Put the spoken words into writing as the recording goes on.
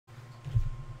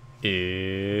It's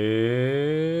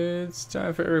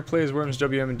time for Eric Plays Worms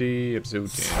WMD episode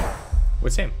 10.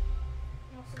 What's Sam?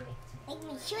 Like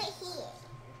my short hair.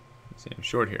 Sam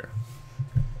short hair.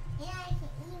 Yeah, I can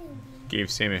even be. Gave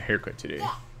Sam a haircut today.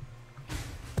 Yeah.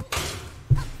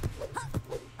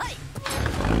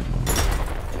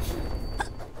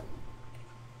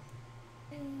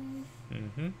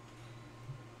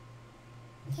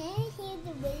 Can I hear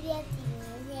the radio of the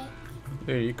music?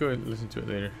 There, you go and listen to it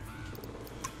later.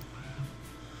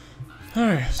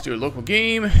 Alright, let's do a local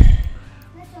game.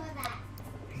 What's all that?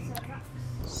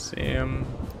 Sam.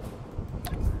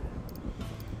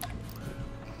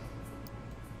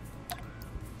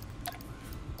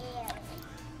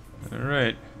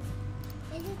 Alright.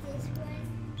 Is it this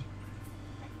one?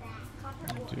 Like that?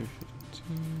 Copper Do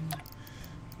 15.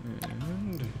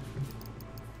 And. Did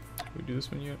we do this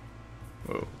one yet?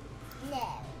 Whoa. No.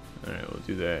 Alright, we'll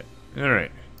do that.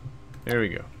 Alright. There we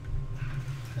go.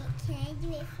 Can I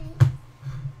do it first?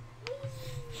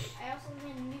 I also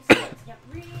made a new set to get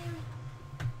real.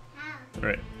 How?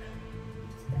 Alright.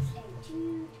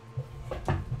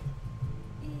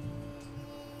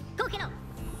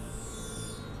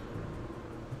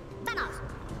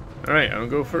 Alright, I'll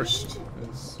go first.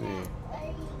 Let's see.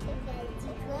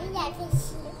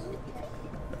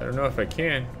 I don't know if I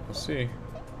can. We'll see.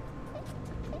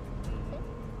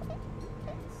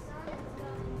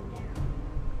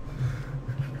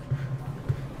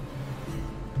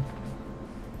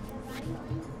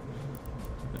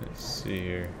 Let's see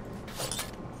here.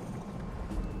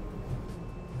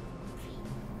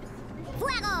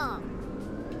 Fuego!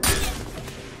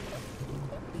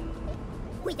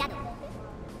 Cuidado.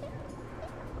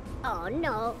 Oh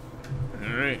no.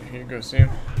 Alright, here you go, Sam.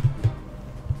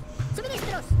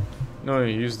 Suministros. No,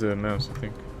 you use the mouse, I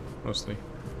think. Mostly.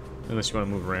 Unless you want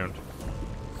to move around.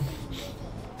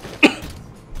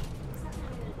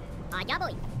 Allá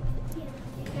voy.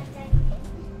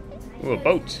 Ooh, a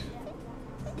boat.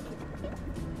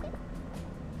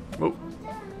 Whoa.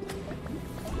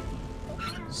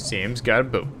 Sam's got a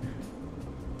boat.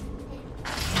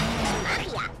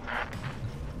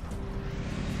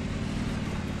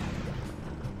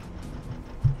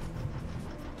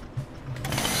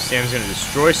 Sam's gonna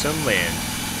destroy some land.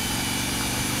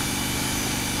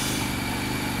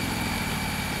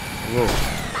 Whoa.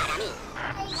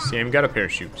 Sam got a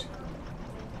parachute.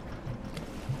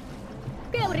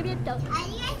 Are you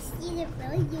guys see the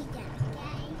road you got,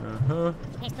 Uh-huh.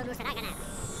 Esto nos hará ganar.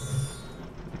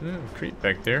 Crate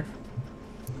back there.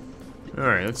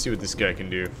 Alright, let's see what this guy can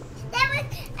do. That was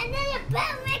another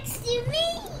boat next to me.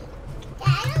 I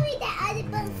don't need that other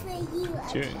boat for you.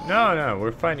 Okay? No,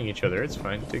 we're fighting each other. It's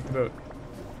fine. Take the boat.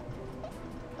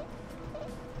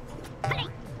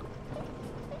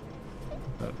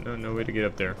 Oh, no way to get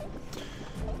up there.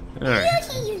 Alright. You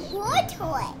can use your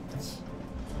torch.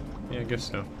 Yeah, I guess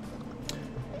so.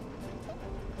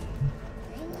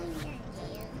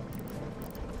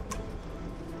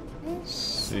 Let's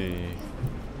see.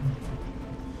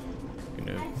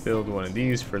 Gonna build one of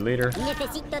these for later.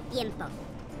 Necesito tiempo.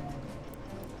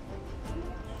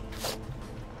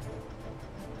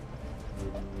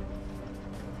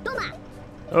 Toma.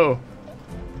 Oh.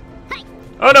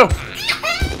 Oh no!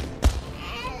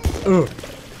 Ooh.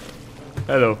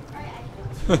 Hello.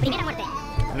 Primera muerte.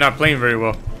 I'm not playing very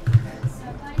well.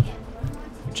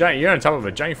 Giant, you're on top of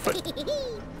a giant foot.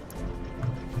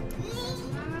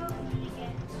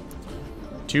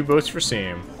 2 boats for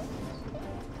Sam.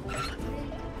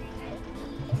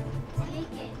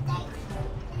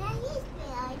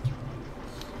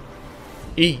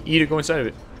 Eat it, go inside of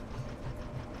it.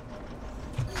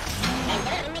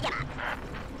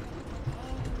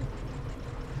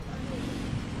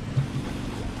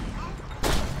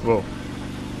 Whoa.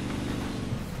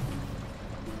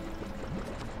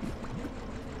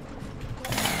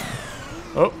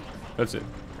 Oh, that's it.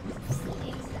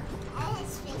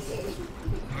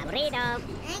 Aburrido.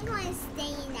 I'm going to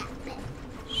stay in that boat.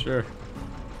 Sure.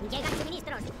 Llegan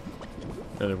suministros.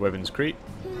 Another weapons crate.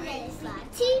 You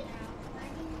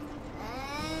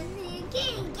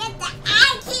can get that.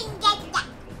 I can get that.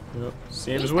 Yep,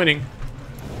 Sam's winning.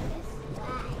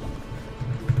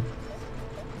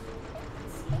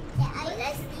 Yeah, I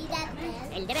just see that boat.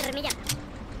 El debe remillar.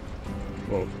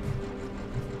 Whoa.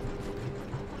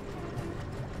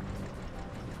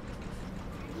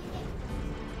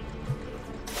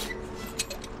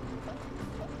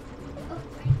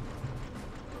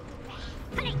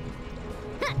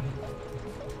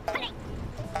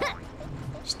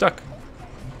 Stuck.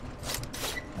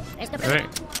 Alright,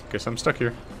 guess I'm stuck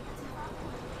here.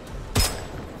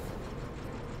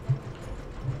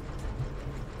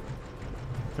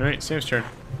 Alright, Sam's turn.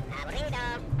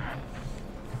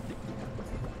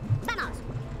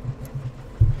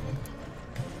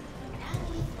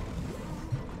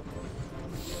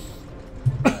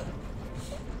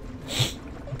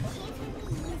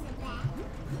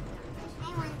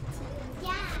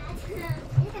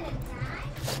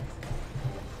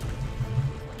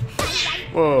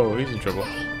 Whoa, he's in trouble.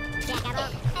 And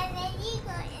then you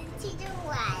go into the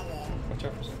water. Watch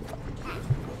out for a second.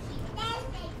 That's like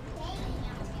playing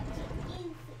out.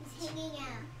 He's hanging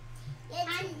out.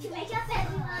 Time to wake up,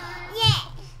 everyone. Yeah.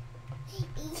 You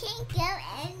can't go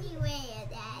anywhere,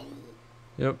 Daddy.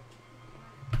 Yep.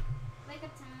 Wake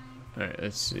up time. Alright,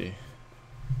 let's see.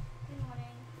 Good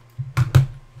morning.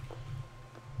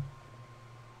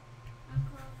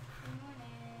 Uncle, good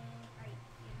morning. Are you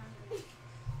hungry?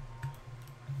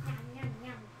 Yum, yum,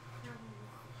 yum, yum.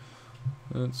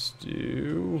 Let's Hey, do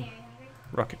are you hungry?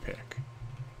 rocket pack.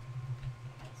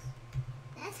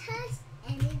 That's how much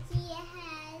energy it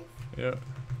has. Yeah.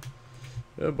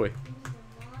 Oh boy. We need a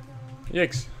model.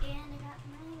 Yikes. And I got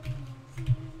my winning seed.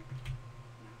 Not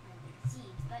my winning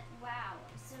seed, but wow,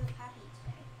 I'm so happy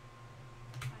today.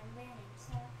 I'm winning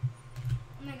stuff.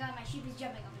 Oh my god, my sheep is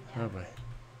jumping up and Oh down. boy.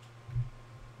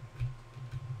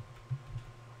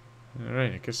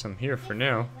 Alright, I guess I'm here for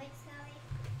now.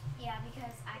 Yeah,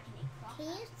 because I can make cloth. Can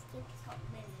you skip? It's called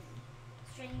linen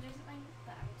strings or something,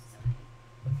 but I'm so happy.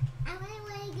 I wonder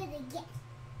where you're gonna get.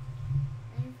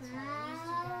 So I used to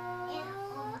go in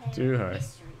on Too their high.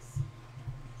 mystery seed.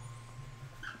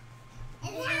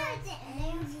 And now it's an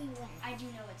energy one. I do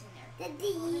know what's in there. Did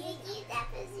you use that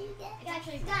bazooka? It's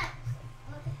actually Stop.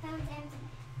 Look at those empty.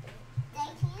 They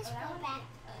can't that go one? back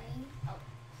in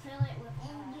Fill it with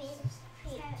and use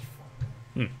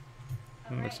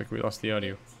Alright. Looks like we lost the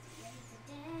audio.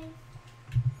 Today.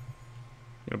 You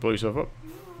gonna blow yourself up?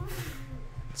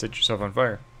 Set yourself on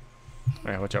fire.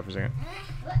 Alright, watch out for a second.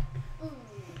 Ooh,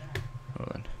 Hold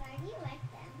on. Why do you like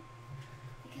them?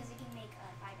 because it can make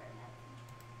fiber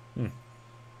metal.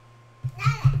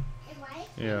 Nada. And why is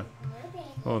Yeah. it blue,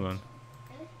 baby? Hold on.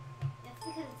 That's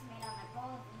because it's made out of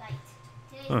ball of light.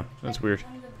 Today's Huh, that's like weird.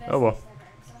 one of the best Oh, well. days ever.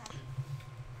 I'm so happy.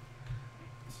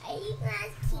 Are you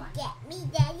going to get me,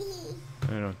 Daddy? I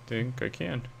don't think I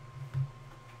can.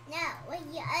 No, when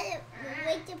you other,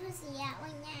 wait to pussy that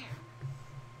one now.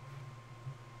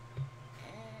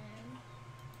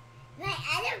 My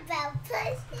other bell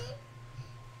pussy.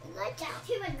 You go talk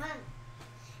to my mom.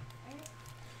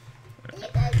 You go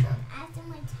go after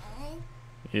my turn.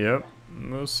 Yep,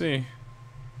 we'll see.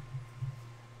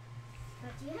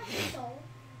 But do you have a soul?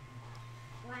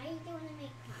 Why do you want to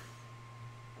make cloth?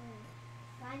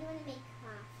 Why do you want to make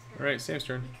cloth? Alright, Sam's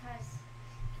turn. Because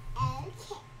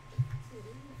Okay.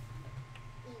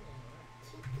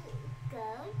 Go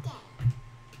down.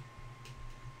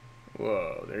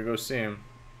 Whoa, there goes Sam.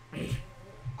 this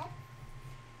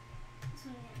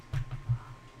one is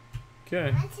Okay,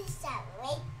 I want to start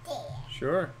right there.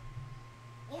 sure.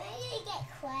 You want to get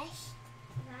crushed?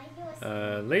 Now you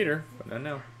will Later, but not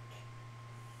now.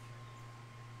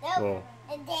 Nope. Well,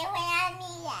 And then when I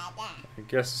need that, I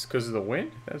guess it's because of the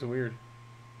wind? That's weird.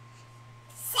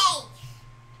 safe.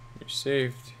 You're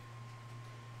saved.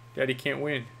 Daddy can't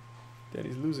win.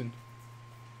 Daddy's losing.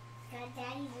 God,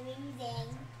 Daddy's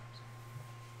losing.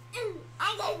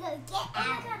 I gotta go get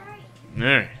out. Alright.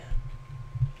 Hooray!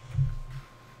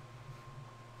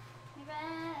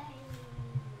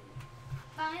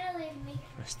 Finally, make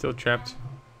I'm still trapped.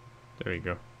 There we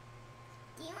go.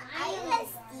 Do you want? I want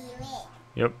to steal it.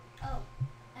 Yep. Oh,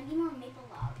 I need more maple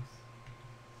logs.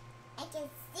 I can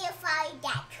still follow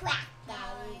that track,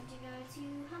 Daddy. Time to go to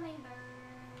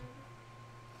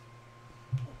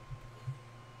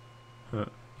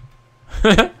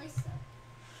Hummingbird. Place stuff.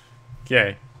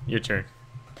 Okay, your turn.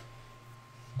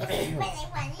 This is what I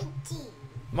wanted to.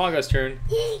 Maga's turn.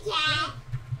 Yeah. Place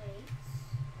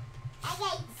I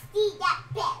gotta steal that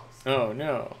bell. Oh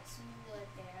no. some wood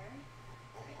there.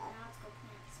 Right now, let's go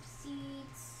plant some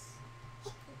seeds.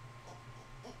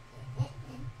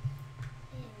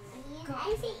 And I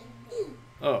say eat.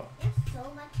 Oh. There's so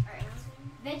much. Alright,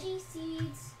 veggie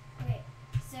seeds. Okay,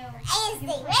 so I you stay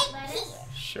can right plant lettuce. here.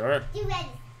 Sure. You ready?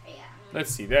 Oh, yeah,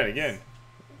 Let's see that again.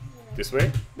 This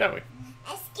way? That way.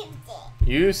 I skipped it.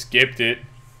 You skipped it.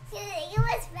 So it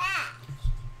was fast.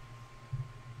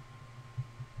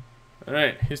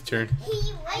 Alright, his turn.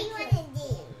 Hey, what do you want to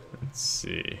do? Let's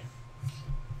see.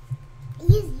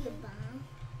 Use your bomb.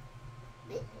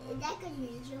 But is that going to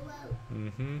use your boat?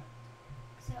 Mm-hmm.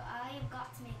 So I have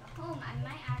got to make a home. I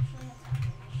might actually have to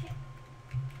upgrade my ship.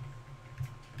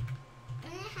 I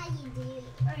don't know how you do it.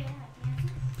 Oh yeah,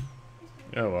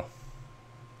 Oh well.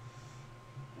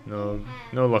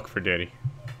 No luck for Daddy.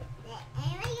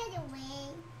 Anybody got a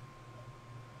wing?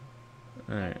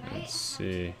 Alright, let's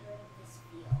see.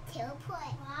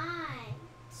 Teleport. Why?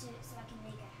 So I can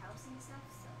make a house and stuff.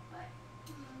 So, but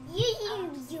You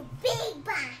use your big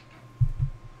bomb.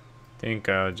 Think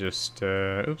I'll just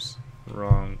oops.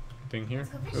 Wrong thing here.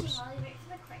 let's go fishing Oops. while we wait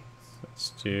for the crates. Let's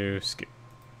do skip.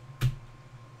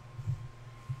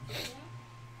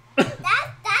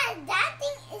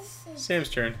 Sam's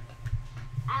turn.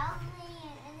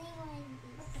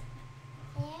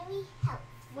 Very helpful.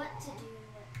 What to do?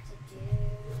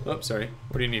 Oh, sorry.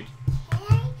 What do you need? Can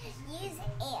I use air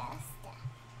stuff?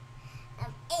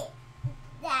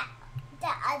 The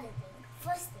other thing.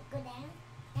 First, go down.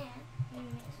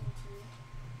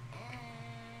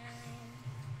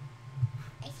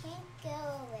 I can't go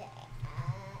over it.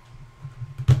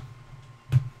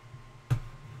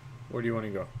 Where do you want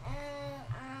to go? On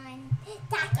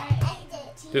that.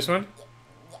 This one?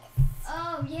 Yes.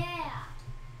 Oh yeah.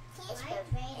 Alright.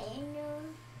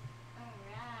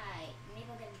 Maybe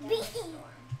we'll get a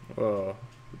dinosaur. Whoa.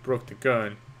 You broke the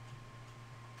gun.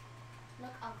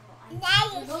 Look, Uncle. Now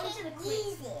We're you going to the can't quiz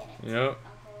use to it. get it. Yep.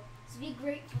 Uncle. So be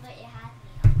grateful that you have me,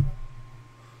 Uncle.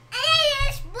 I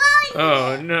exploded.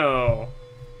 Oh no.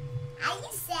 Are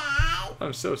you sad?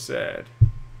 I'm so sad.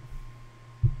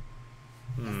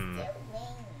 Hmm. It's still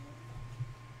raining.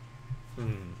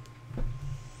 Hmm.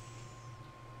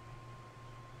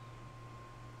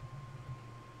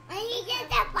 Are you get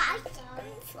that box from it?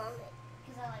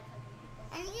 Because I like hugging people.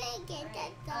 I'm gonna get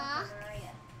that Alright, Uncle, dog. where are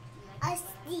you? Do you like I'll the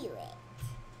weather? steal it.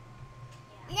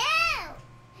 Yeah.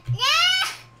 No! No!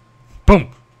 Boom.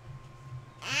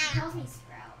 He calls me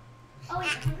Sprout. Oh, wait.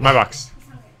 He's hungry. My box. He's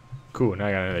hungry. Cool. Now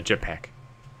I got another jetpack.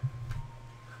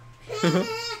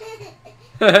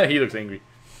 He looks angry.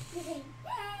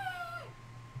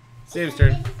 Sam's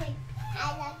turn. I love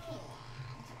him.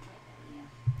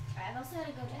 Alright, I've also got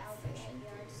to go to Albert's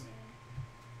yard soon.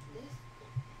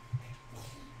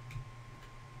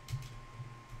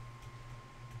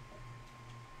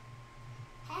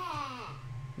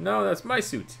 No, that's my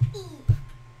suit.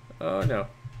 Oh no.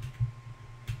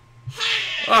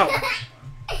 Oh,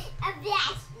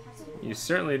 you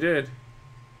certainly did.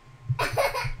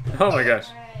 Oh my gosh.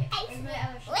 Alright, where's my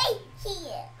other shoe? Wait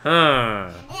here. Huh.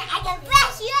 And I can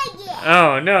brush you again.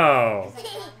 Oh no. Because I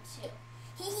got two.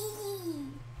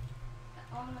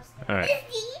 Almost there. All right.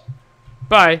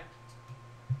 Bye.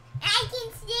 I can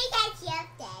still catch you up,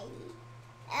 Daddy.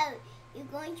 Oh, you're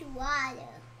going to water.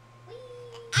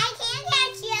 I can't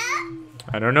catch you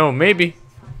up. I don't know. Maybe.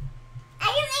 I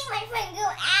can make my friend go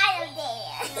out of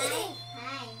there.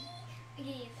 Hi.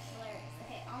 Okay, that's hilarious.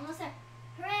 Okay, almost there.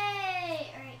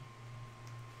 Hooray! Alright.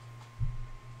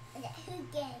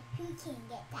 Who can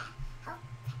get that? Help.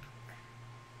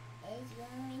 Is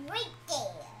going right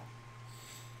there.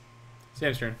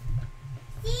 Sam's turn.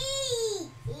 See.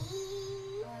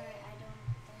 Alright, I don't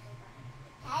think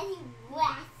How do you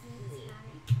wash it?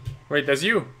 Wait, that's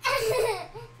you. No,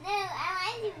 I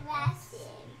want to wash it.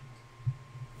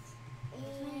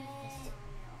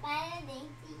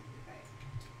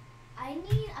 I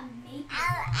need a maple.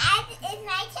 It's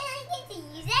my turn I get to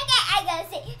use it. I gotta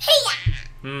say, hey!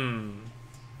 Hmm.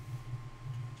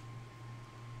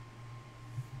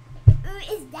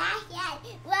 Is that yet?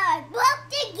 Well, I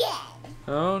broke again.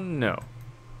 Oh no.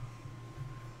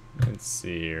 Let's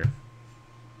see here.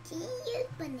 Can you use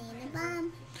banana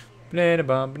bomb? Banana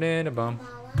bomb. Banana bomb.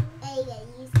 Hey, you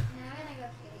use I'm gonna go get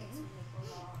some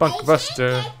maple ball.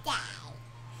 Bunkbuster.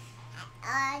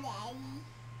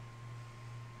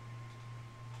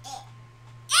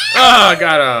 Ah,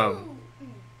 got him.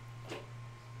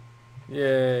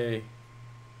 Yay.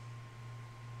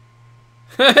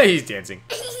 He's dancing.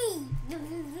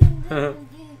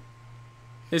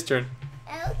 His turn.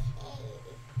 Okay.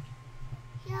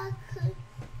 Y'all could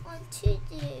want to do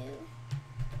yeah, here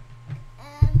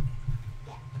and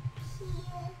that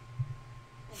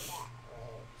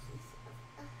way piece of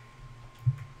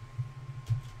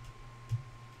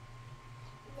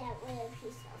that way a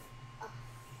piece of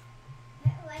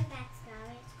Like that,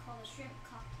 Scarlet. It's called a shrimp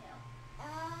cocktail.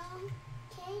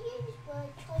 can you use the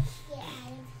torch to get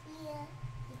out of here?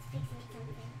 It's fixing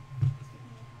something. It's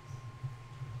fixing the house.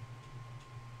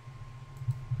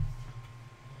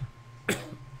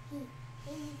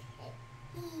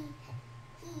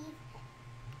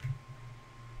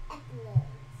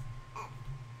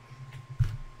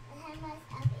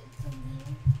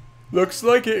 Looks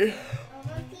like it.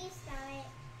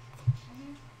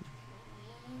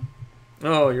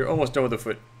 Oh, you're almost done with the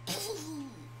foot.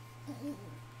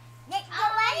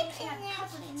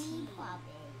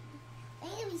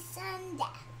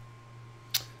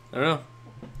 I don't know.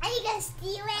 Are you gonna steal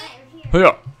it? Right, here.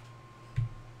 Yeah.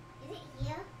 Is it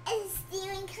you? It's a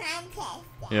stealing contest.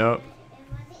 Yep. And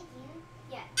was it you?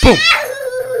 Yeah. Boom.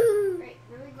 Right,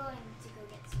 where are we going to go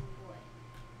get some wood?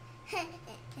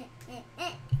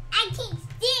 I can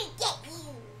still get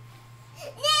you.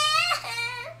 No!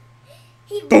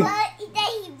 He Boom.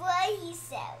 blew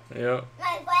himself. Yep.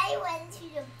 My body went to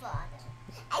the bottom.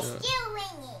 I'm Yeah. still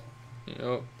winning.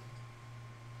 Yep.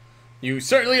 You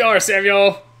certainly are,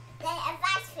 Samuel. Then a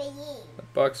box for you. A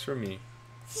box for me.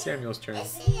 Samuel's turn.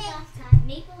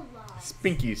 Maple logs.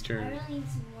 Spinky's I turn. really need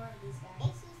some more of these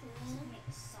guys. To make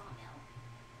a sawmill.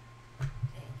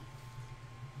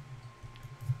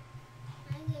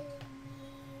 I'm gonna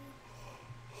need...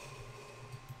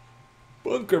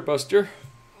 Bunker Buster.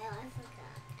 Oh, I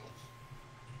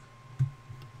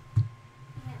forgot.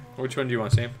 Which one do you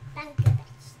want, Sam? Bunker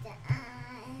Buster.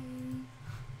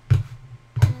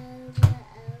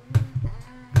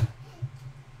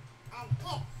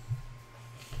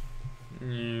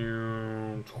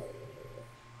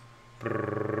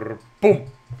 Boom.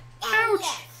 Ouch!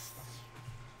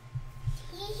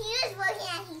 He was working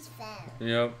on his phone.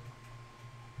 Yep.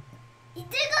 He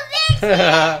took a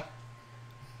picture!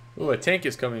 Ooh, a tank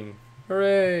is coming.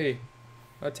 Hooray!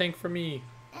 A tank for me.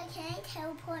 Okay,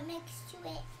 teleport next to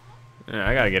it. Yeah,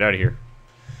 I gotta get out of here.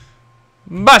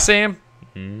 Bye, Sam.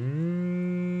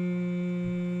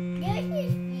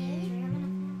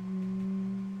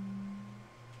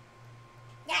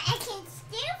 Now I can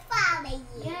still follow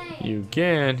you. Yay. You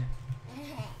can.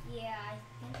 Yeah, I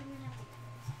think I'm gonna have to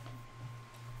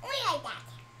go. Only like that.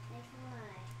 Like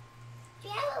what? Do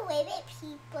you have a way with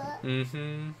people?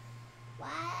 Mm-hmm.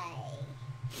 Why?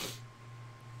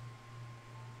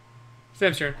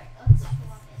 Sam's turn. Alright, let's swap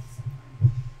it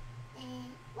somewhere.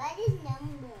 What is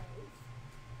numbers?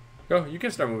 Go. You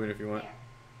can start moving if you want.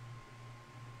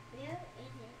 There. Where is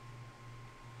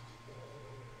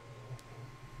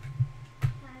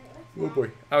it? Oh boy.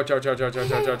 Ouch, ouch, ouch, ouch,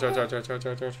 ouch, ouch, ouch, ouch, ouch, ouch, ouch,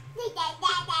 ouch, ouch.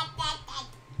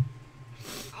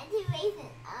 I do racing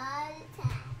all the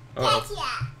time. Uh-oh.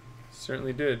 Gotcha.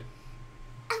 Certainly did.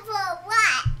 For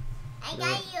what? I got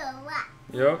Yep. you a what?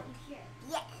 Yep. Here.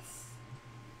 Yes.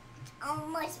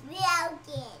 Almost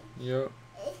broken. Yep.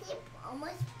 Is it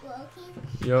almost broken?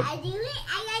 Yep. I gotta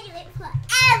do it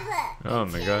forever. Oh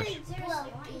my until gosh. it's Seriously, I want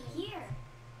it broken. here.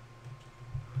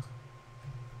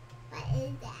 What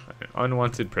is that? An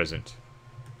unwanted present.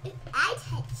 If I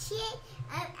touch it,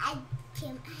 I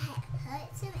can hurt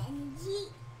some energy.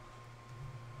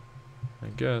 I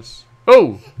guess.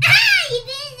 Oh! Ah! You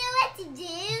didn't know what to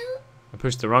do? I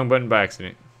pushed the wrong button by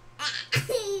accident.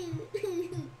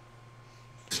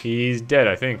 He's dead,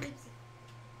 I think.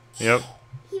 Yep.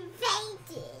 He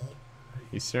fainted.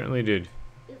 He certainly did.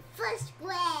 The first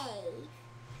wave.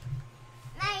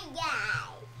 My gosh.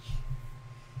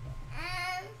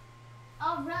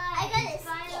 Alright, I got we it.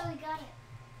 finally got it.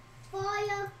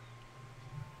 Fire.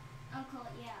 Uncle,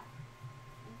 yeah.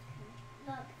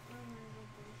 Look.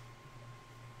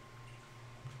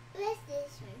 Where's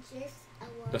this one? Just a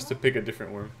worm? Just to pick a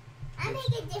different worm. I'll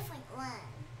pick a different one.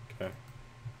 Okay.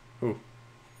 Who?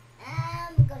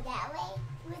 Go that way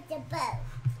with the bow.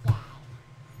 Yeah.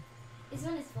 This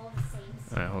one is full of the same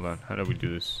stuff. Alright, hold on. How do we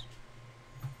do this?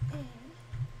 Mm.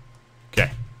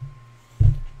 Okay.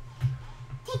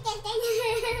 Take that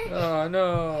thing. Oh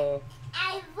no.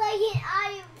 I'm breaking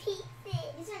all your pieces.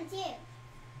 This one too.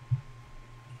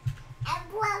 I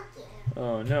broke it.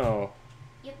 Oh no.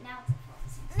 Yep, now it's a full of the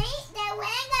same Me, that when I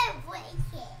gotta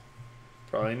break it.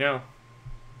 Probably now.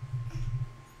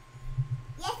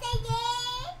 Yes, I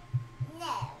did.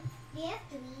 No. You have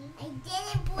to. I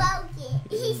didn't broke it.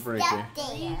 He's Didn't break stuck it.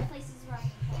 Three there. places where I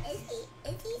can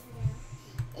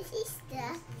Is he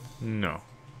stuck? No.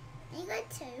 You got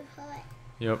too hot.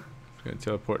 Yep. It's gonna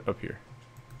teleport up here.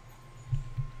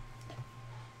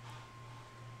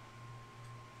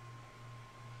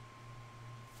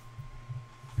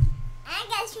 I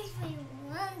got switch my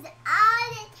rooms all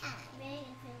the time.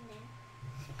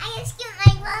 I can skip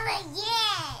my room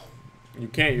again. You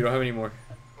can't. You don't have any more.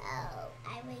 Oh,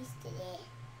 I wasted it.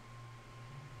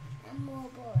 A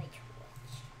mobile torch.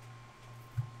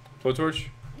 Blowtorch?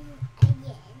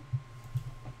 Again.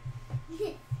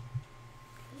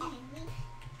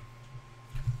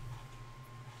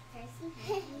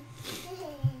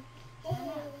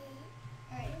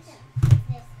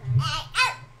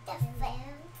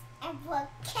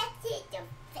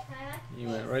 You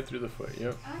went right through the foot.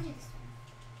 Yep. I want to do this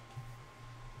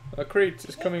one. A crate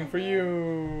is coming for you.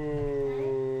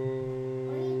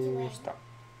 Stop.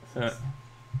 What is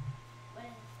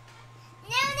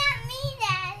No, not me,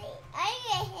 Daddy. Are you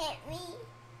gonna hit me?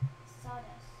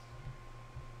 sawdust?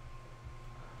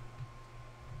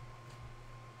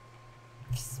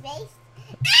 Space?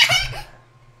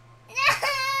 No,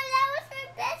 that was my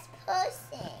best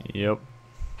person. Yep.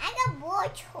 I got more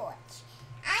torch.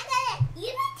 You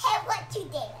don't tell what to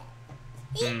do.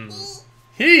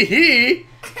 Hee hee.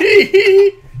 Hee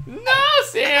hee. No,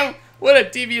 Sam. What a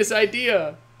devious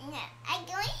idea. No, I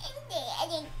go in there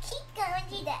and then keep going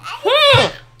to the other Huh.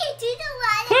 side, into the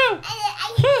water, Huh. and then I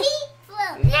keep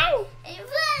floating. No.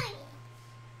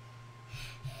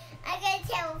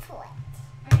 teleport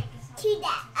Alright, guess to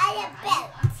that other boat.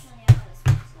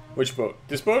 Which boat?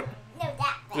 This boat? No, that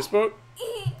boat. This boat?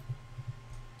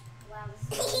 Wow,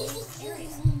 this is a area.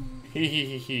 Hee hee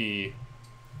hee hee.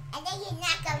 I think you're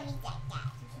not gonna be that guy.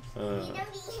 You don't be him.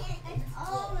 It's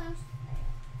almost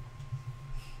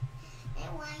I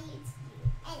want you to.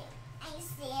 Anyway, I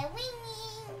still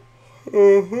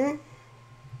winning.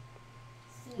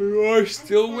 We are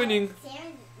still winning. Sarah's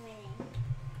winning.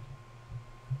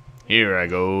 Here I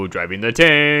go, driving the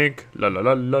tank. La la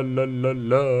la la la la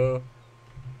la. What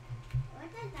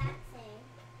does that say?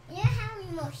 You know how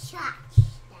many more shots?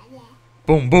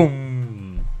 Boom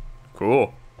boom.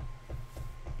 Cool.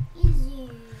 Easy.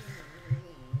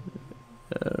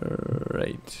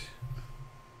 Alright.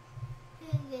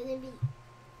 Who's gonna be?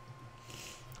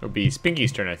 It'll be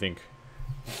Spinky's turn, I think.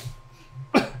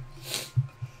 Another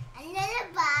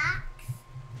box.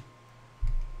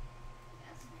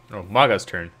 Oh, Maga's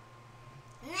turn.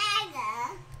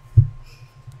 Mega.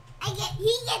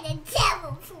 He get a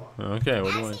teleport. Okay,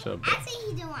 what do you want to Actually,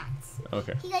 he don't want.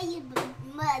 Okay. He gonna use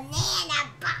banana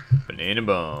box. Banana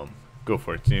bomb. Go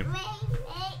for it, team.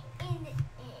 Right in the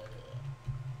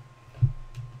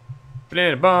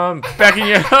Banana bomb. Backing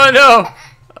you. Oh no.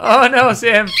 Oh no,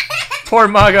 Sam. Poor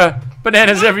Maga.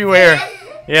 Bananas everywhere.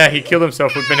 Yeah, he killed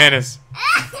himself with bananas.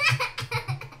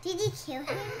 Did you kill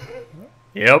him?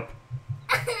 Yep.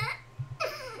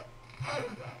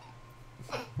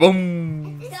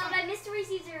 Boom. So my mystery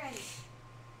seeds are ready.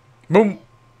 Boom.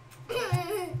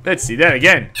 Let's see that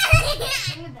again.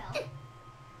 Ring the bell.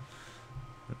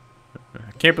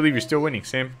 I can't believe you're still winning,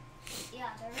 Sam. Yeah,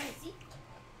 they're ready. See?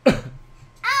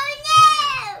 Oh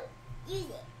no! Use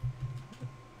it.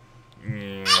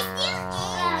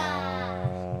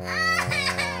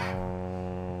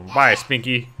 Bye,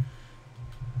 Spinky.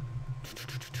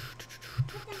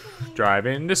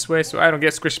 Driving this way so I don't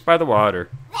get squished by the water.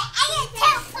 I get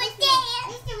teleport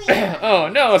there. Oh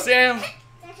no, Sam.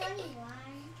 There's only one.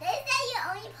 Is that your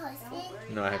only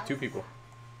person? No, I have two people.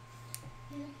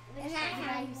 And I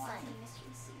have Use one. mystery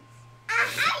seeds.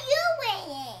 How you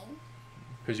winning?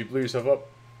 Because you blew yourself up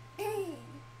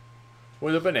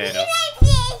with a banana.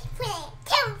 Please play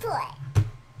teleport.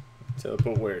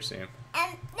 Teleport where, Sam?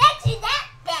 Next to that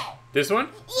bed. This one?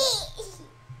 Yes.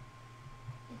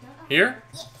 Here?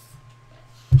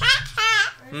 Ha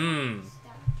ha. Hmm.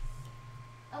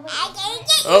 Oh, wait. I gotta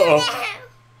get Uh-oh. you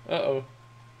now. Uh-oh.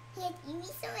 Here, give me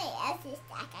somebody else's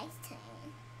that guy's turn.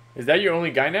 Is that your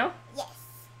only guy now? Yes.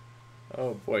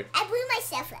 Oh, boy. I blew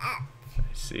myself up.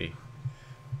 I see.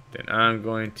 Then I'm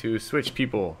going to switch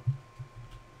people.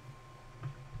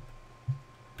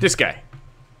 This guy.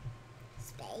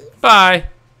 Space. Bye. And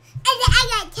then I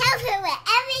gotta teleport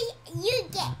wherever you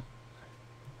get. I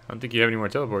don't think you have any more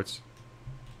teleports.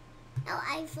 Oh,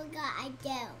 I forgot I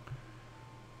don't.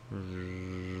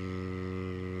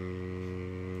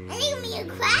 I think I'm gonna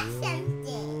crash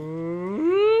something.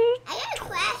 I gotta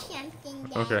crash something,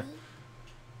 Daddy. Okay.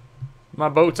 My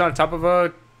boat's on top of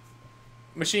a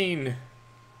machine.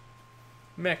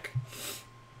 Mech.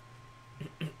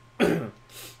 Do,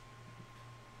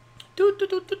 do,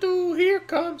 do, do, do. Here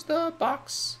comes the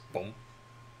box. Boom.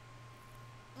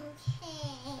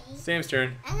 Okay. Sam's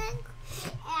turn. I'm gonna get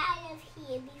out of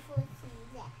here before she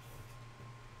left.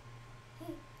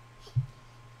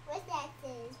 What that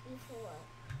says before.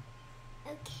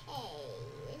 Okay.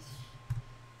 Let's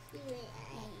see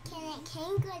what can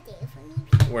you go there for me,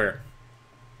 please? Where?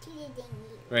 To the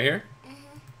dinghy. Right here?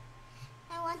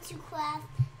 I want to craft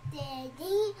the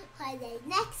thing for the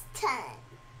next turn.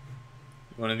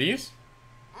 One of these?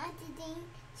 I want the thing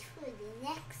for the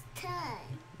next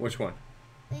turn. Which one?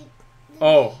 Like,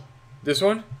 Oh, this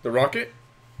one? The rocket?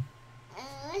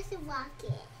 what's the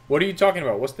rocket? What are you talking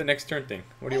about? What's the next turn thing?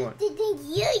 What do you want? The thing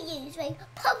you use, like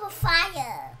purple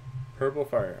fire. Purple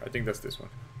fire. I think that's this one.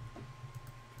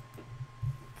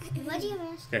 What do you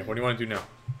mean? Okay, what do you want to do now?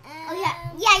 Oh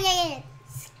yeah.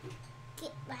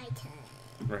 Skip my turn.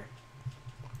 Right.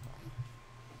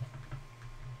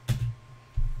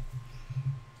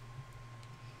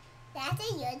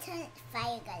 After your turn,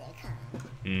 fire gonna come.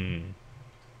 Hmm.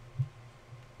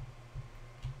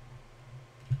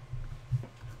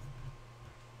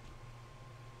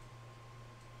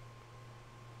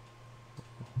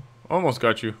 Almost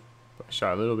got you. But I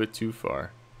shot a little bit too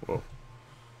far. Whoa.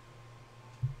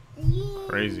 Yeah.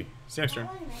 Crazy. Sam's turn.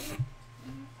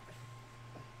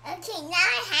 Okay, now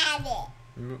I have it.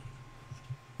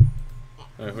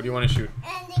 Alright, who do you want to shoot?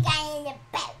 And the guy in the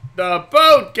boat. The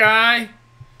boat guy!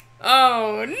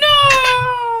 Oh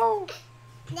no!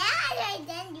 Now that I'm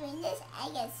done doing this, I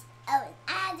guess. Oh,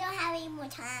 I don't have any more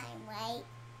time, right?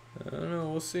 I don't know,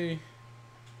 we'll see.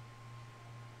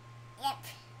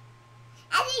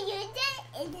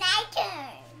 It's my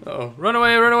turn. Uh-oh. Run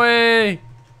away, run away.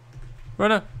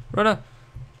 Run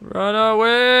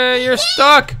away. You're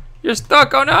stuck. You're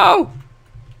stuck. Oh no.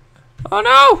 Oh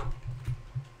no.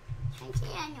 I'm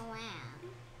turning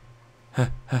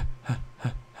around.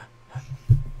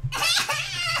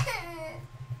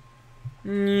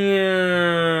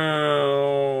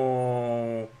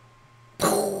 No.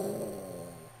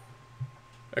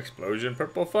 Explosion,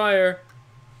 purple fire.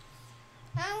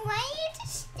 I want you to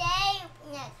stay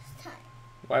next time.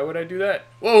 Why would I do that?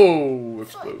 Whoa,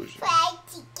 explosion. Try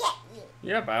to get you.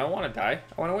 Yeah, but I don't want to die.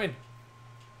 I want to win.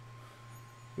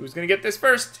 Who's going to get this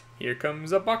first? Here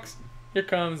comes a box. Here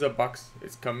comes a box.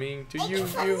 It's coming to you.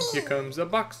 Here comes a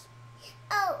box.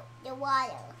 Oh, the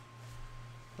water.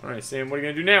 All right, Sam, what are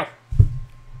you going to do now?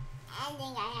 I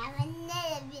think I have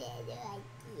another video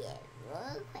idea.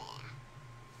 Real quick.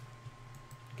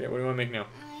 Okay, what do you want to make now?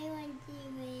 I want to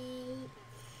make.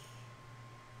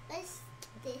 What's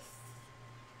this?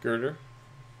 Girder?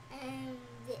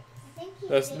 This. I think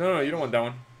That's no, you don't want that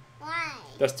one. Why?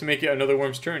 That's to make it another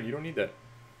worm's turn. You don't need that.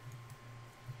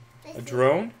 This A is-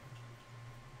 drone?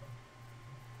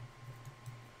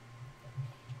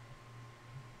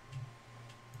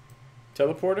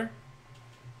 Teleporter?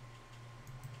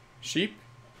 Sheep?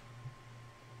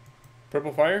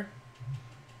 Purple fire?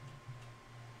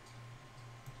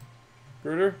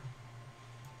 Girder?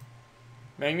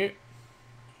 Magnet?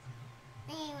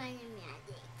 I want a magic.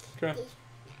 Okay.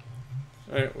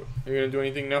 Alright, are you gonna do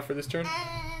anything now for this turn?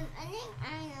 I think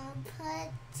I'm gonna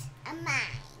put a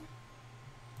mine.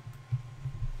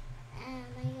 I'm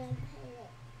gonna put it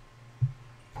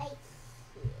right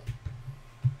here.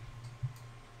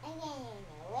 I'm gonna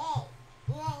wait.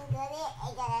 You wanna go there? I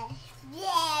gotta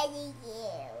ready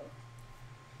you.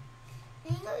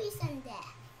 I'm gonna go use some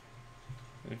death.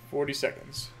 In 40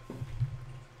 seconds.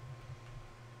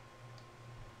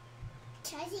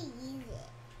 Try to use it.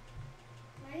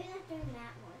 Why are you not doing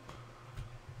that one?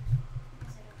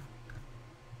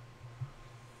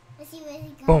 Let's see where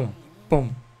it's Boom, going.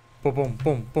 boom, boom, boom,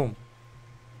 boom, boom.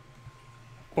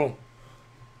 Boom.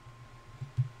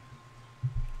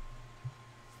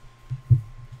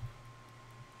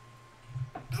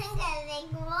 I'm gonna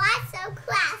make lots of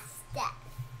craft stuff.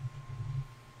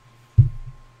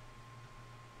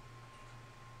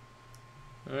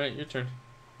 Alright, your turn.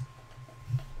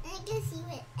 And I can see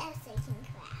what else I can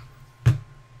craft.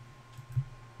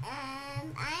 I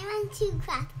want to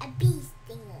craft a bee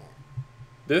stinger.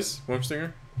 This? Worm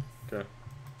stinger? Okay.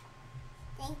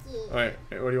 Thank you. Alright,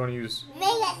 what do you want to use? Make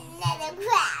another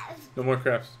craft. No more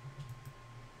crafts.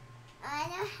 I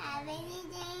don't have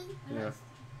anything. Yeah.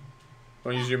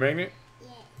 Want to use your magnet?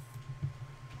 Yes.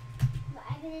 But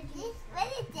I'm gonna do This what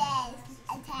it does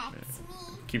attacks me.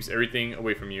 Keeps everything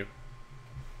away from you.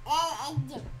 And I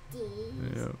get these.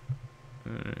 Yep.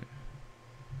 Alright.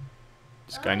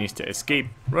 This guy needs to escape.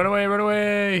 Run away, run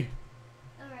away!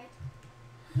 Alright.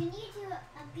 You need to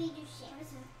upgrade your ship.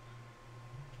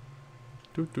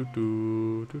 Do do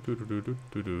do do do do do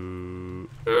do do.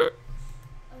 Oh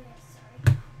yeah,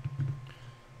 sorry.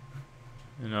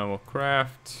 And I will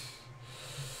craft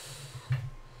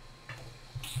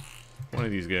one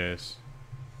of these guys.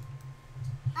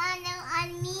 Oh no,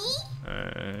 on me? I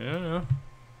don't know.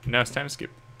 Now it's time to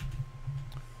skip.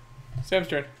 Sam's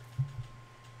turn.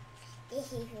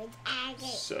 This is what I get.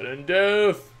 Sudden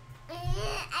death. I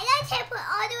gotta teleport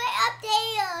all the way up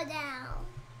there now.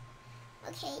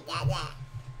 Okay, Dada.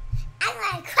 I'm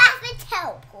gonna craft a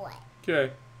teleport.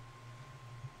 Okay.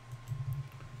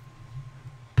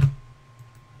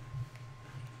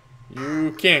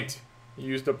 You can't. You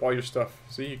used up all your stuff.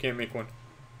 See, you can't make one.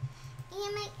 I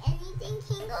can't make anything.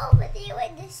 Can go over there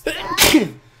with this stuff. But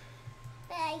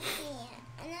I can't.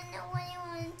 I don't know what I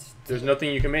want to do. There's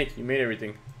nothing you can make. You made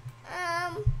everything.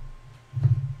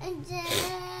 And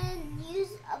then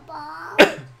use a bomb.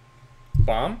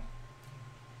 Bomb?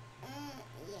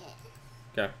 Yeah.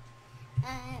 Okay.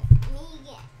 Let me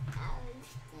get out of this.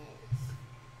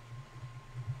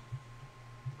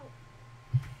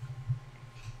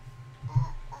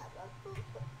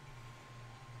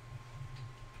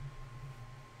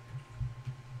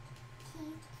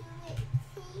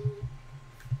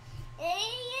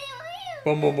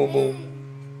 Boom, boom, boom,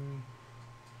 boom.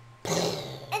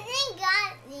 It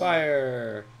got me.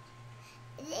 Fire.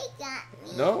 It got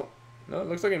me. No. No, it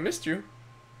looks like it missed you.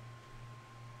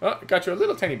 Oh, it got you a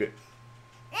little tiny bit.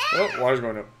 Oh, water's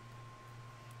going up.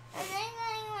 And then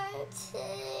I want to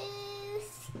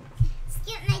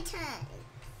skip my turn.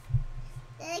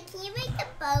 Can you make the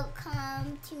boat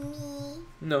come to me?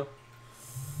 No.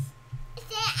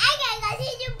 Then I gotta go to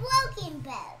the broken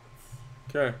boat.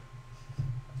 Okay.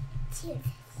 To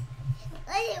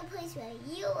Let's do a place where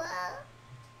you are.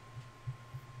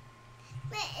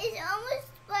 But it's almost,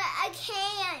 but I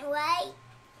can't, right?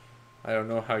 I don't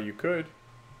know how you could.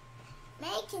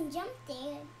 May can jump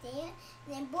there, and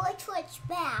then boy twitch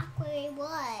back where he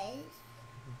was.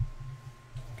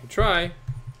 You can try.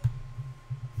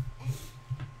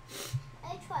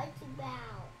 I tried to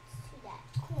bounce to that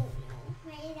corner.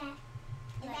 Where that?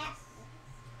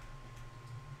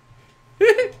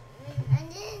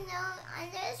 I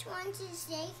just want to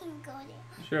stay and go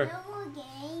there. Sure. No more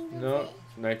games. No,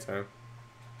 it's nighttime.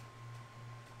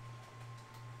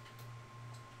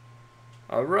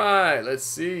 All right, let's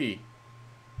see.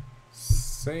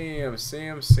 Sam.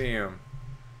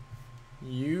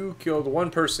 You killed one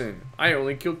person. I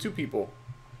only killed 2 people.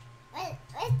 What's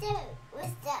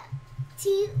the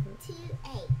 2,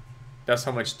 8? That's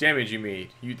how much damage you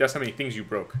made. That's how many things you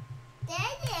broke.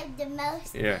 That is the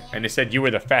most. Yeah, and it said you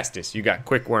were the fastest. You got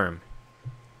quick worm.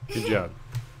 Good job.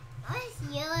 What's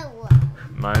your one?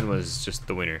 Mine was just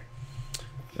the winner.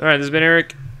 All right, this has been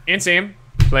Eric and Sam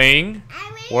playing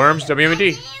Worms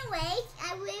WMD.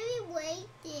 I really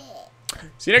liked it.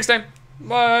 See you next time.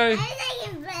 Bye.